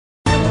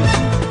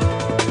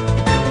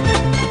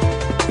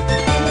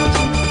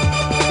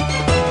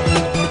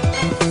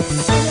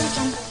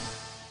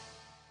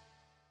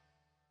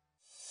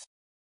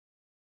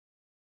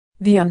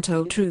The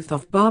Untold Truth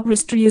of Barbra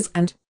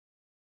Streisand.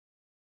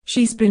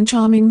 She's been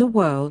charming the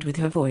world with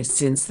her voice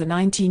since the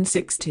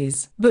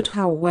 1960s, but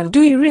how well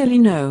do you really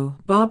know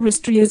Barbra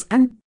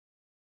Streisand?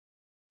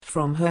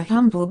 From her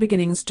humble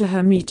beginnings to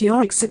her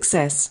meteoric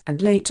success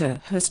and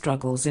later her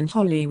struggles in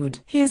Hollywood,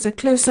 here's a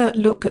closer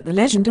look at the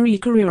legendary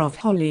career of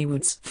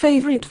Hollywood's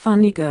favorite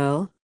funny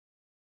girl.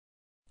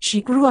 She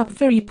grew up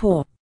very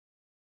poor.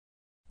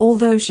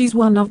 Although she's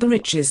one of the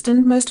richest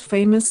and most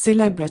famous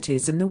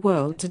celebrities in the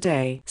world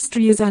today,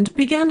 Streisand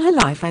began her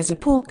life as a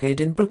poor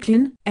kid in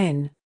Brooklyn,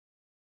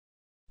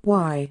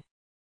 N.Y.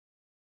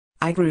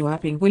 I grew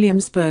up in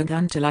Williamsburg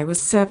until I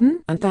was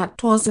 7, and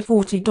that was a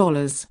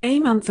 $40 a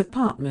month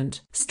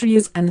apartment,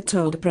 Streisand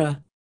told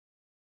Barbra.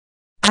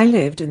 I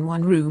lived in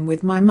one room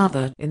with my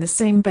mother in the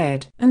same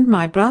bed, and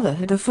my brother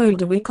had a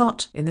foldaway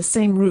cot in the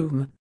same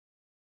room.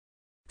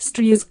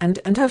 Streisand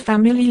and her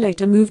family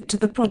later moved to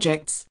the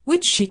projects,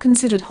 which she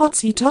considered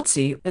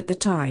hotsy-totsy at the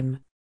time.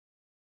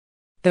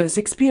 Those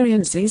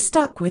experiences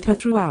stuck with her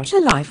throughout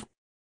her life.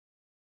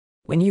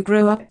 When you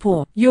grow up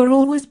poor, you're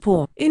always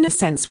poor, in a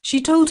sense, she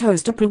told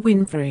host Oprah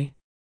Winfrey.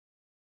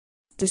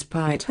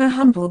 Despite her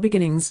humble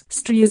beginnings,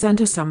 Streisand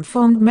has some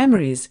fond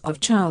memories of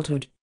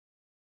childhood.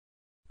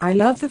 I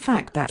love the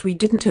fact that we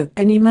didn't have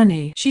any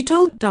money, she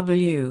told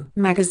W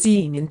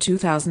magazine in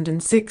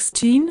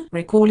 2016,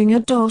 recalling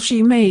a doll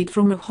she made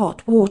from a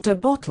hot water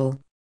bottle.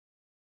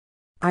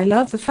 I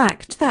love the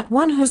fact that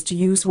one has to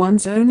use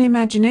one's own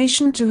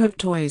imagination to have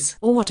toys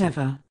or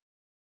whatever.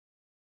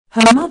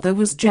 Her mother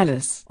was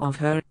jealous of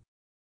her.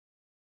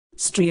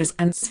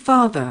 Streisand's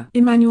father,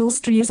 Emanuel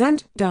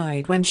Streisand,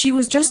 died when she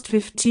was just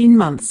 15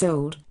 months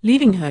old,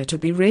 leaving her to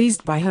be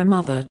raised by her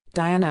mother,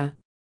 Diana.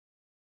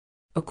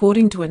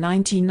 According to a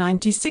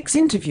 1996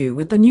 interview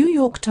with the New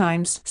York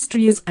Times,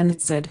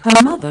 Streisand said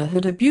her mother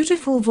had a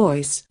beautiful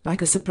voice,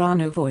 like a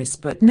soprano voice,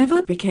 but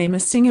never became a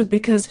singer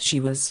because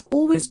she was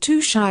always too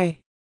shy.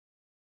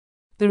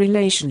 The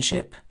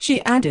relationship,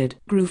 she added,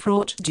 grew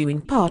fraught due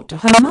in part to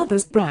her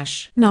mother's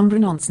brash,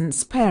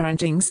 no-nonsense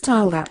parenting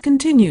style that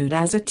continued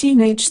as a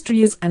teenage.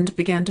 Streisand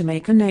began to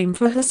make a name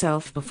for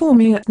herself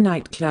performing at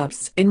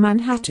nightclubs in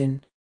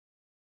Manhattan.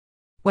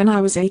 When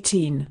I was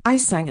 18, I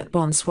sang at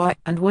Bonsoir,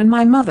 and when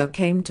my mother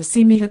came to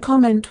see me her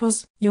comment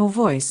was, "Your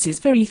voice is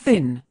very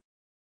thin.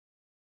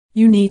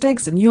 You need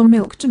eggs in your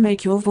milk to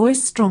make your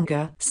voice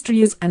stronger,"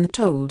 Streisand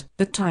told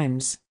The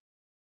Times.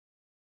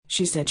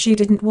 She said she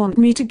didn't want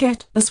me to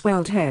get a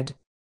swelled head.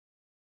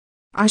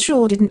 I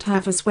sure didn't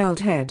have a swelled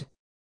head.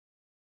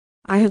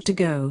 I had to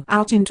go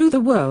out into the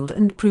world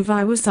and prove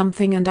I was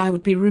something and I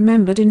would be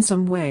remembered in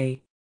some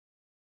way.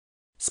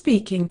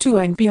 Speaking to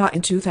NPR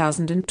in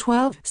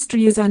 2012,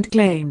 Streisand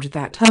claimed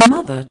that her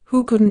mother,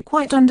 who couldn't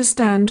quite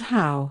understand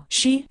how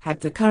she had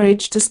the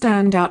courage to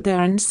stand out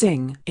there and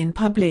sing in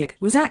public,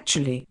 was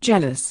actually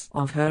jealous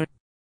of her.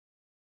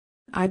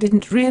 I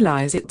didn't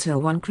realize it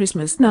till one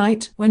Christmas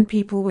night when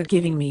people were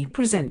giving me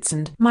presents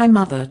and my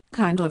mother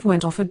kind of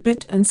went off a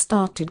bit and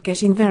started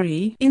getting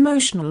very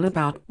emotional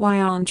about why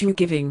aren't you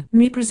giving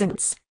me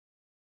presents?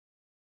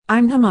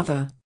 I'm her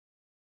mother.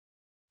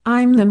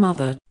 I'm the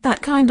mother,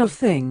 that kind of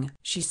thing,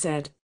 she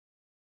said.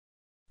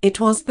 It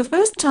was the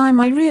first time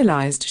I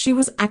realized she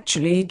was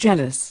actually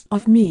jealous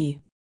of me.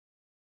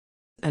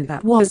 And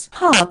that was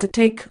hard to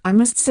take, I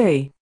must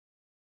say.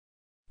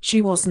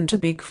 She wasn't a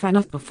big fan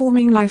of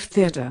performing live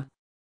theater.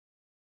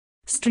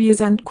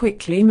 Streisand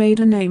quickly made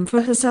a name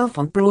for herself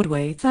on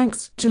Broadway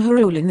thanks to her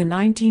role in the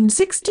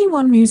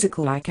 1961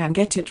 musical I Can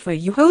Get It For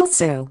You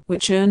Wholesale,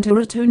 which earned her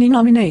a Tony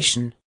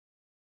nomination.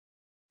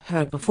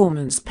 Her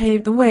performance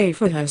paved the way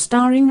for her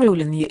starring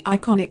role in the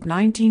iconic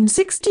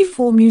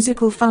 1964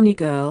 musical Funny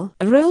Girl,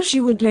 a role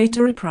she would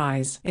later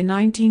reprise in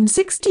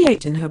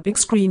 1968 in her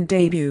big-screen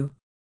debut.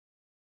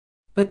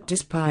 But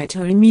despite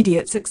her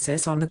immediate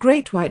success on The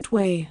Great White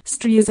Way,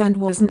 Streisand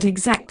wasn't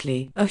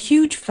exactly a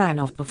huge fan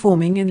of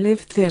performing in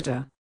live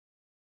theater.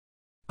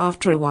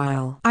 After a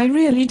while, I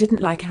really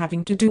didn't like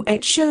having to do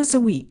 8 shows a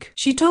week,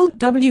 she told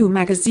W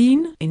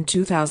magazine in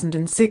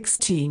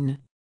 2016.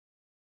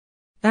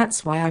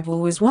 That's why I've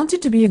always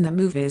wanted to be in the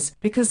movies,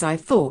 because I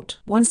thought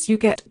once you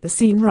get the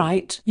scene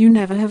right, you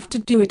never have to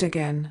do it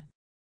again.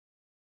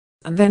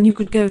 And then you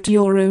could go to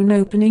your own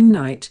opening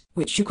night,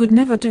 which you could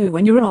never do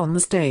when you're on the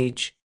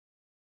stage,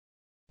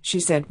 she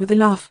said with a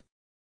laugh.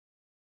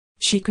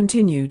 She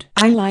continued,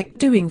 I liked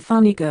doing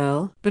Funny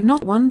Girl, but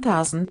not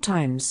 1,000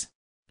 times.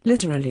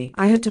 Literally,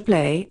 I had to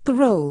play the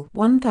role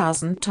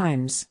 1,000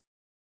 times.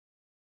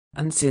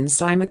 And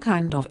since I'm a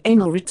kind of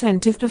anal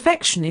retentive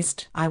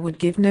perfectionist, I would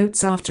give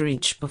notes after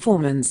each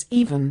performance,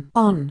 even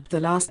on the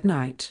last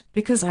night,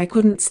 because I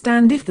couldn't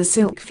stand if the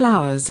silk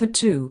flowers had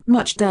too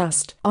much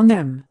dust on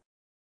them.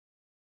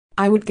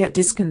 I would get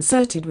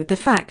disconcerted with the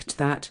fact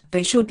that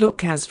they should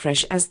look as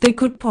fresh as they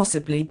could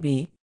possibly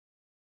be.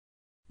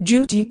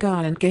 Judy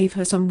Garland gave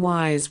her some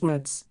wise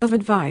words of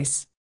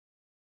advice.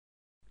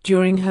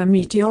 During her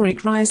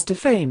meteoric rise to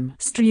fame,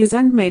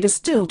 Streisand made a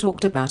still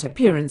talked about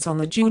appearance on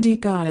the Judy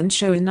Garland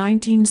Show in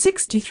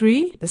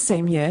 1963, the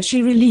same year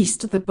she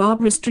released the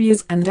Barbra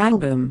Streisand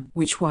album,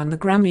 which won the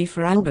Grammy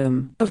for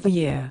Album of the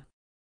Year.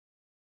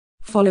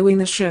 Following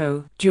the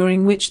show,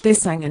 during which they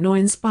sang an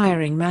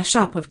awe-inspiring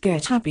mashup of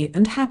Get Happy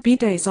and Happy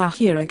Days Are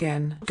Here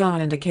Again,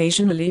 Garland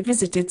occasionally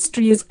visited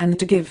Streisand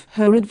to give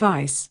her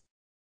advice.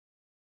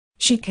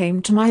 She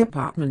came to my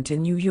apartment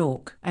in New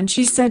York, and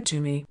she said to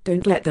me,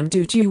 "Don't let them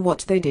do to you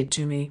what they did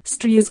to me,"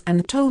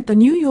 Streisand told the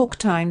New York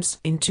Times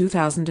in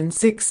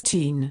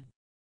 2016.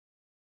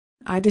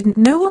 "I didn't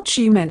know what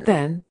she meant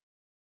then.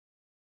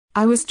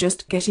 I was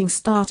just getting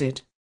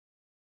started."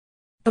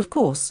 Of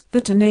course,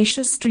 the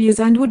tenacious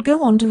Streisand would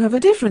go on to have a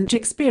different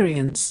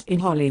experience in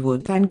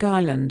Hollywood than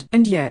Garland,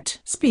 and yet,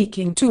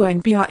 speaking to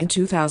NPR in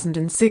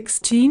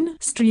 2016,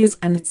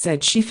 Streisand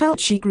said she felt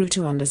she grew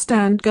to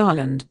understand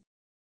Garland.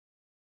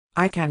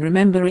 "I can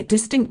remember it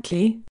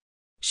distinctly.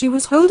 She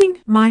was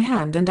holding my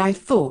hand and I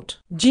thought,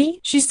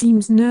 gee, she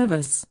seems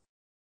nervous.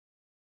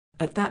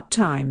 At that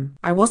time,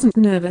 I wasn't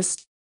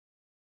nervous.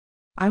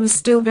 I was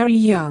still very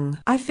young,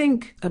 I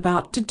think,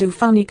 about to do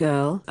Funny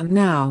Girl, and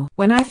now,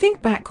 when I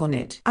think back on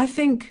it, I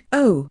think,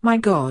 oh my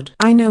God,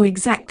 I know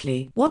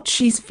exactly what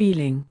she's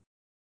feeling."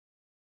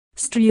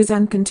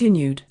 Streisand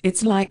continued,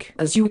 "It's like,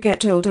 as you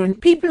get older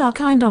and people are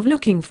kind of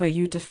looking for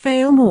you to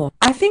fail more.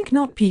 I think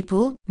not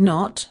people,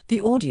 not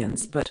the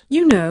audience, but,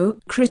 you know,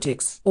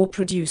 critics, or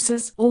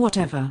producers, or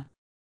whatever.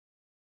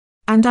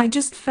 And I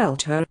just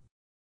felt her.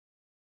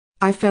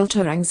 I felt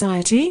her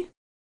anxiety.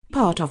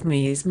 Part of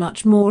me is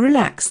much more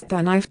relaxed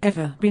than I've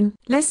ever been,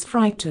 less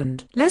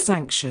frightened, less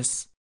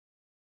anxious.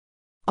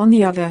 On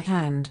the other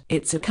hand,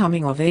 it's a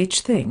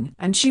coming-of-age thing,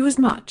 and she was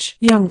much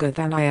younger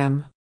than I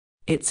am.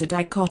 It's a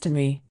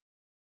dichotomy.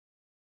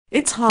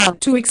 It's hard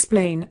to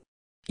explain.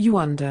 You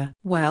wonder,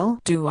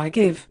 well, do I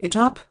give it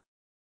up?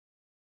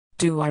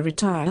 Do I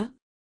retire?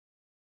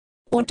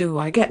 Or do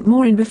I get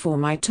more in before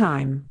my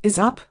time is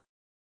up?"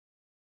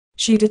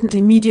 She didn't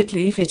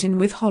immediately fit in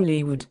with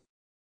Hollywood.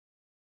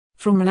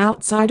 From an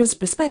outsider's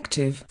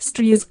perspective,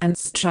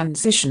 Streisand's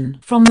transition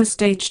from the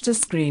stage to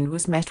screen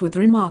was met with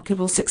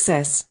remarkable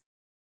success.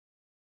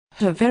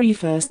 Her very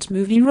first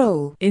movie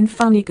role, in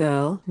Funny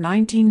Girl,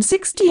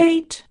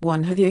 1968,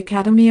 won her the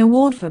Academy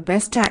Award for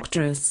Best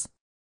Actress.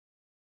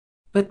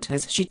 But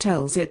as she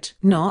tells it,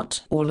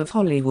 not all of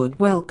Hollywood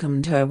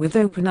welcomed her with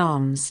open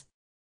arms.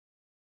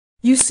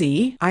 "You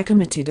see, I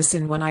committed a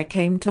sin when I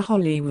came to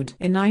Hollywood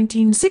in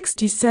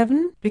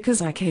 1967,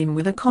 because I came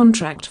with a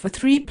contract for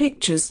 3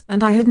 pictures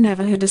and I had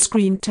never had a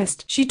screen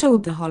test," she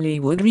told The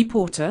Hollywood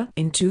Reporter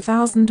in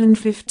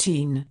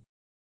 2015.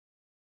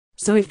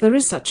 So if there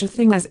is such a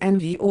thing as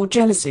envy or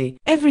jealousy,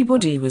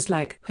 everybody was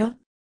like, huh?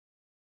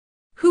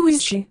 Who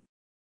is she?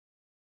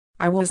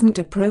 I wasn't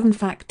a proven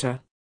factor.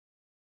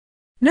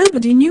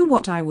 Nobody knew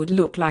what I would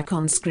look like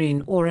on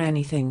screen or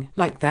anything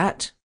like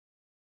that.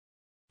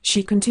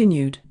 She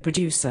continued,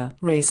 "Producer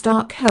Ray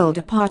Stark held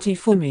a party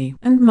for me,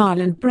 and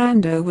Marlon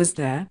Brando was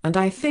there, and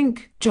I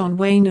think John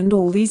Wayne and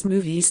all these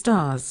movie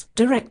stars,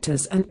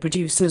 directors and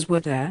producers were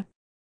there.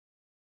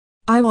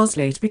 I was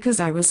late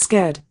because I was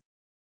scared.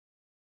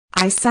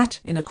 I sat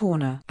in a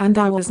corner, and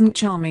I wasn't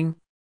charming."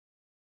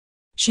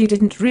 She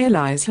didn't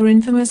realize her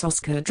infamous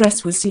Oscar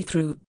dress was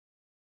see-through.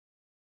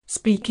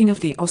 Speaking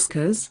of the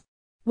Oscars,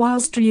 while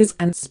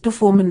Streisand's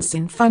performance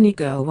in Funny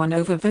Girl won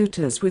over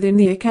voters within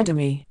the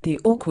Academy, the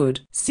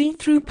awkward,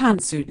 see-through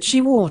pantsuit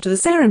she wore to the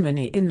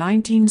ceremony in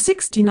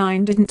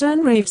 1969 didn't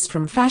earn raves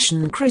from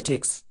fashion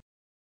critics.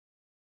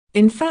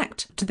 In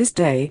fact, to this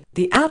day,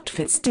 the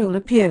outfit still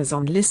appears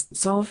on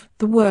lists of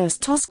the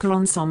worst Oscar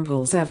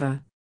ensembles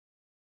ever.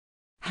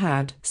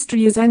 Had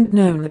Streisand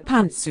known the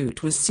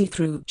pantsuit was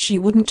see-through, she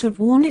wouldn't have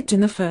worn it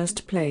in the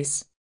first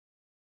place.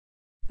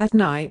 That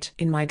night,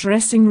 in my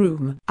dressing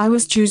room, I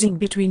was choosing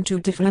between 2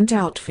 different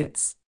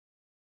outfits.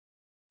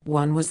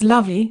 One was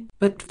lovely,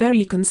 but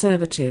very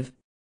conservative.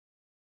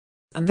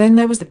 And then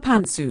there was the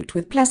pantsuit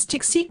with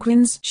plastic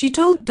sequins, she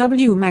told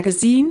W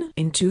Magazine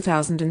in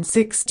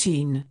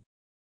 2016.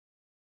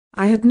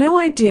 "I had no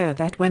idea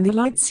that when the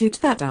lights hit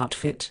that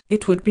outfit,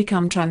 it would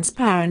become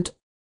transparent.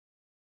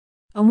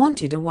 I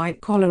wanted a white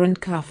collar and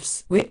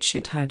cuffs, which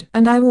it had,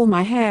 and I wore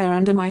my hair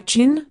under my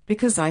chin,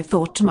 because I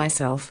thought to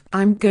myself,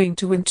 I'm going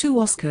to win 2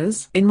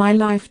 Oscars in my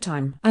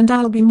lifetime, and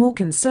I'll be more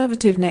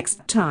conservative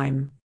next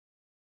time."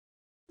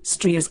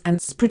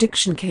 Streisand's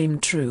prediction came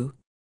true.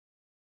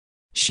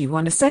 She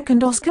won a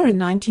second Oscar in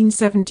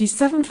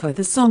 1977 for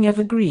the song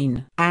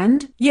Evergreen,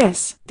 and,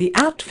 yes, the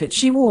outfit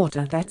she wore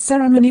to that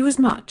ceremony was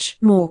much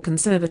more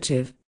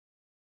conservative.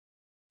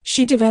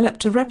 She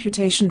developed a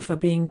reputation for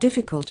being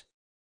difficult.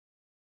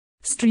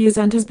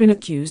 Streisand has been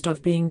accused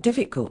of being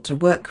difficult to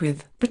work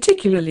with,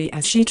 particularly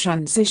as she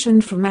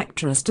transitioned from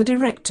actress to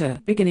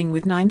director, beginning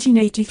with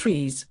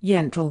 1983's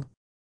Yentl.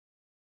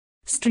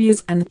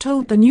 Streisand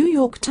told the New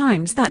York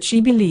Times that she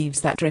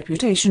believes that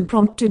reputation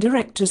prompted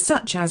directors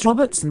such as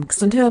Robert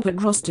Zemeckis and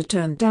Herbert Ross to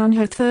turn down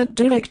her third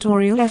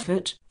directorial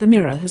effort, The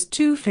Mirror Has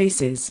Two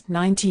Faces,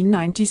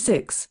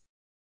 1996.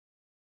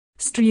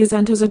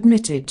 Streisand has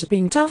admitted to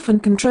being tough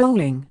and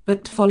controlling,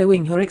 but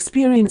following her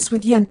experience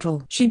with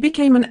Yentl, she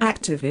became an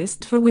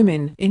activist for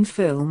women in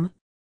film.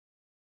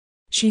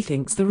 She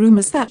thinks the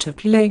rumors that have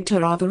plagued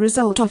her are the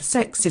result of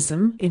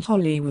sexism in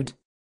Hollywood.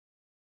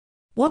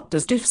 What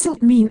does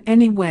difficult mean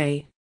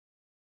anyway?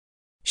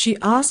 She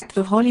asked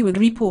The Hollywood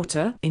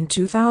Reporter in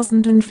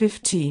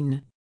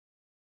 2015.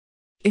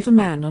 If a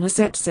man on a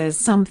set says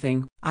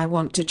something, I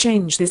want to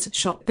change this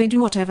shot, they do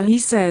whatever he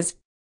says.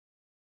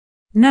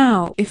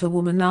 Now, if a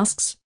woman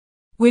asks,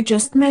 we're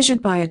just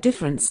measured by a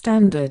different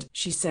standard,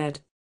 she said.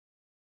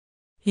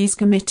 He's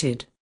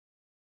committed.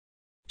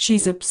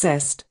 She's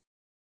obsessed.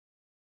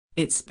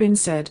 It's been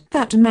said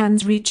that a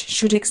man's reach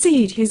should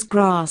exceed his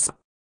grasp.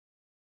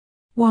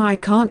 Why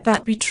can't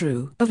that be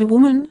true of a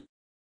woman?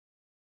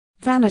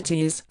 Vanity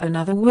is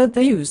another word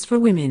they use for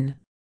women.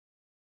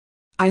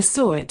 I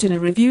saw it in a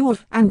review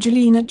of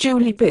Angelina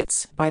Jolie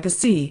Bits by the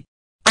Sea.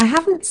 I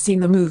haven't seen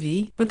the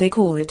movie, but they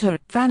call it a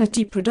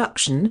vanity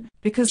production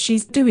because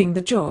she's doing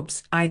the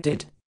jobs I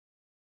did.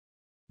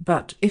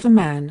 But if a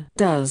man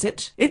does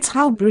it, it's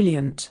how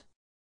brilliant.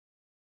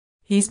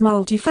 He's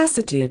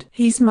multifaceted,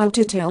 he's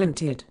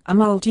multi-talented, a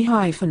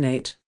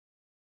multi-hyphenate.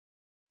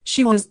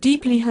 She was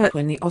deeply hurt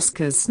when the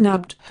Oscars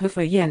snubbed her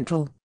for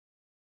Yentl.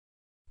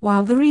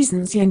 While the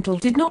reasons Yentl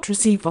did not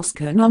receive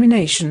Oscar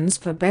nominations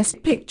for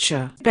Best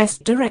Picture,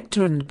 Best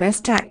Director and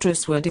Best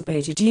Actress were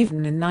debated even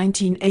in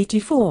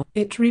 1984,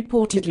 it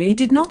reportedly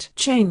did not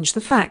change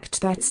the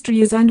fact that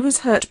Streisand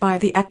was hurt by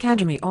the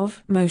Academy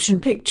of Motion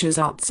Pictures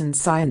Arts and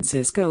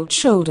Sciences Gold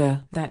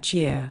Shoulder that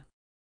year.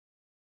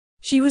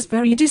 She was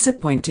very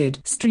disappointed.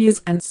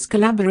 Streisand's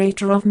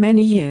collaborator of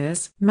many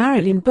years,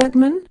 Marilyn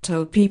Bergman,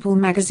 told People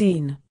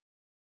magazine.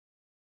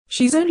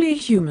 She's only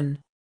human.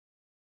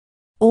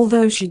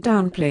 Although she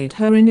downplayed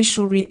her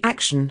initial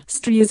reaction,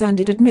 Streisand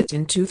did admit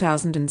in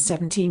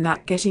 2017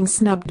 that getting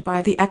snubbed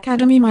by the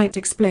Academy might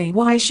explain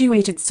why she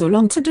waited so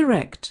long to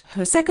direct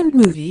her second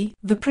movie,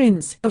 The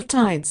Prince of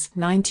Tides,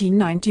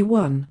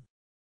 1991.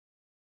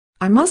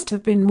 I must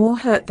have been more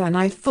hurt than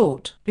I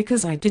thought,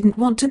 because I didn't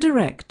want to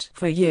direct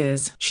for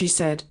years, she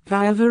said,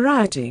 via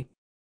Variety.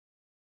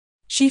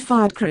 She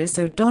fired Chris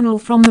O'Donnell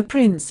from The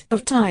Prince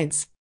of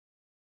Tides.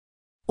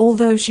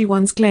 Although she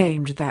once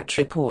claimed that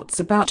reports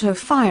about her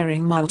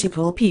firing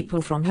multiple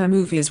people from her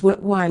movies were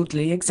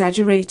wildly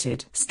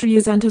exaggerated,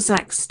 Streisand has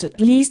axed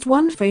at least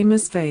one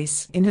famous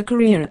face in her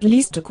career, at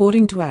least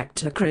according to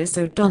actor Chris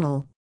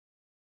O'Donnell.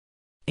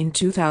 In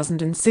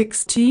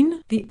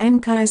 2016, the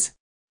Encores,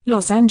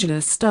 Los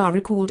Angeles star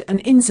recalled an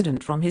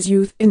incident from his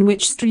youth in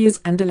which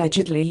Streisand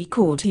allegedly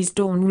called his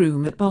dorm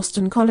room at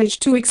Boston College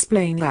to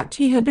explain that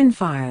he had been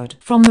fired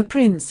from The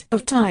Prince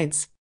of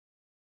Tides.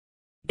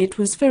 It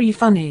was very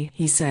funny,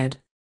 he said.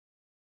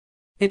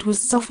 It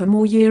was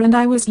sophomore year and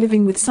I was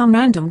living with some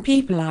random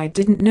people I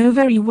didn't know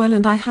very well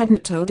and I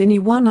hadn't told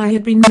anyone I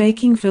had been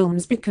making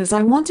films because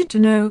I wanted to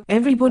know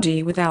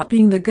everybody without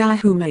being the guy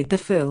who made the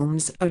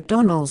films,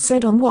 O'Donnell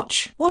said on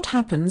Watch What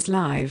Happens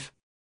Live.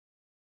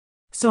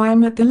 So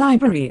I'm at the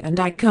library and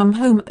I come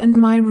home and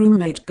my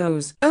roommate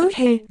goes, "Oh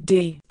hey,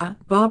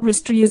 Barbra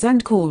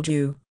Streisand called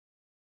you."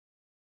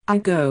 I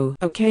go,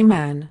 "Okay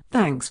man,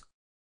 thanks."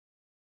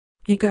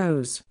 He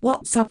goes,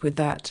 "What's up with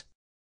that?"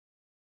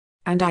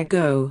 And I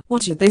go,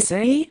 "What did they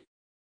say?"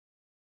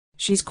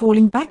 "She's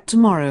calling back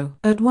tomorrow,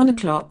 at 1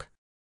 o'clock.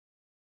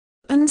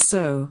 And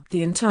so,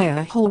 the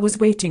entire hall was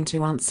waiting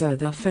to answer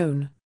the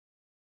phone.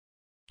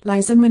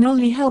 Liza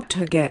Minnelli helped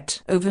her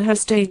get over her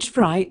stage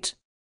fright.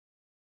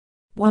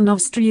 One of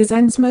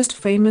Streisand's most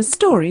famous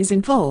stories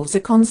involves a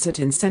concert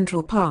in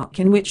Central Park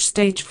in which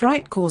stage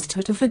fright caused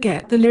her to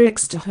forget the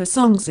lyrics to her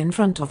songs in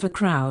front of a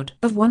crowd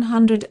of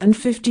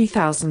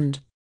 150,000.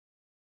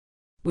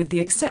 With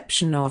the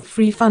exception of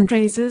free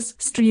fundraisers,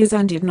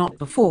 Streisand did not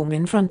perform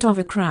in front of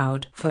a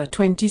crowd for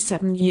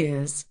 27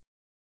 years.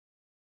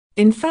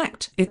 In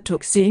fact, it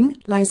took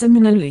seeing Liza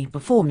Minnelli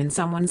perform in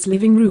someone's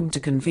living room to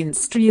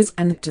convince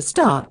Streisand to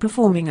start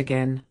performing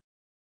again.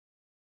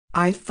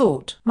 I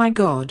thought, my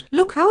God,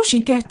 look how she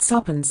gets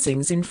up and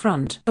sings in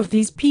front of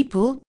these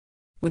people.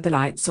 With the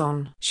lights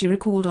on, she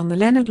recalled on the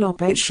Leonard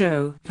Lopez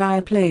show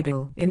via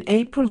Playbill in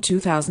April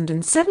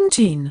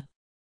 2017.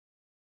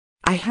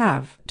 I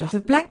have to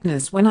have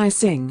blackness when I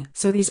sing,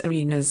 so these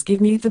arenas give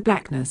me the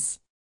blackness.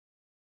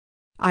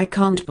 I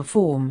can't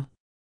perform.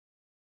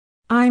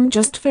 I'm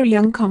just very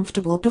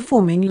uncomfortable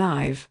performing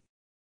live.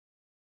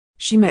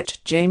 She met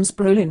James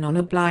Brolin on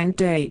a blind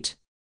date.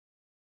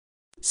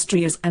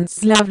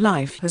 Streisand's love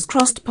life has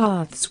crossed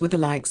paths with the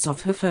likes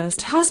of her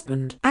first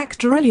husband,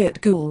 actor Elliot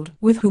Gould,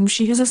 with whom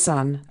she has a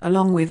son,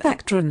 along with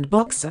actor and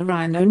boxer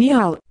Ryan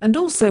O'Neal, and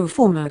also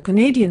former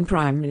Canadian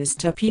Prime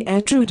Minister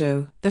Pierre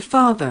Trudeau, the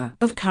father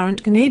of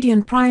current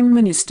Canadian Prime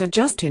Minister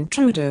Justin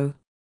Trudeau.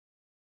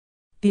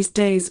 These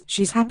days,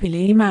 she's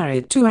happily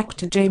married to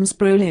actor James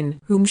Brolin,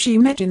 whom she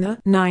met in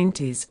the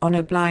 90s on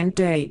a blind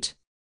date.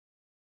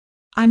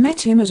 I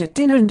met him at a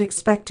dinner and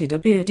expected a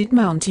bearded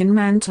mountain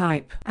man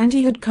type, and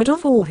he had cut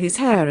off all his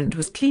hair and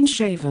was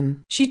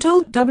clean-shaven, she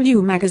told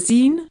W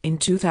magazine in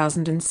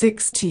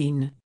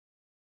 2016.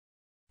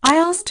 I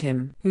asked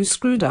him, "Who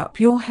screwed up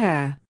your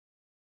hair?"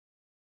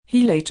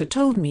 He later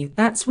told me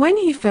that's when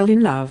he fell in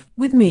love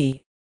with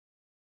me.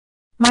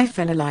 My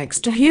fella likes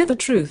to hear the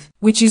truth,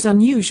 which is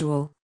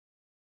unusual.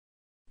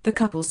 The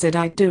couple said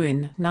I do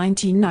in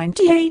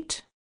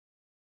 1998.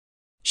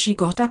 She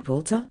got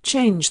Apple to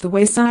change the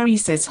way Siri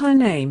says her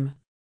name.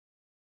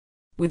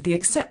 With the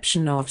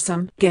exception of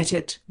some "Get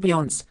It,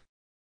 Beyonce,"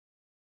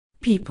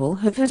 people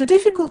have had a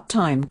difficult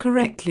time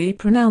correctly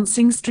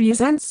pronouncing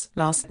Streisand's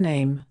last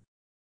name.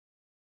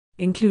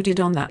 Included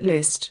on that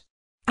list,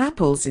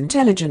 Apple's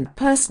intelligent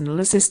personal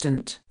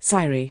assistant,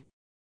 Siri.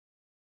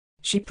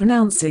 She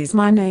pronounces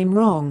my name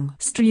wrong,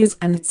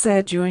 Streisand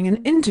said during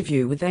an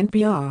interview with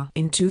NPR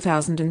in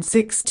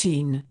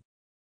 2016.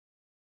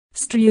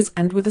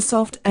 Streisand with a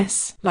soft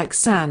S, like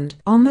sand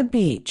on the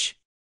beach.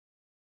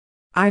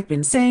 I've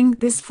been saying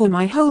this for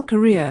my whole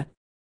career.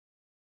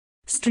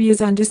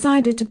 Streisand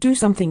decided to do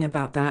something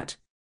about that.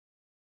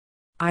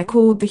 I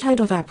called the head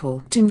of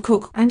Apple, Tim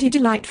Cook, and he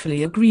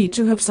delightfully agreed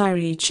to have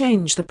Siri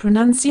change the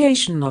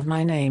pronunciation of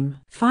my name,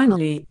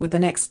 finally, with the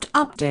next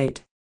update.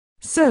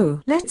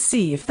 So, let's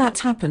see if that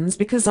happens,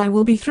 because I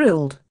will be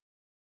thrilled.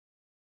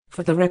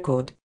 For the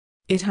record,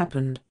 it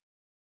happened.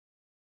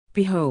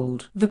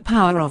 Behold the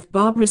power of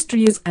Barbra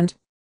Streisand.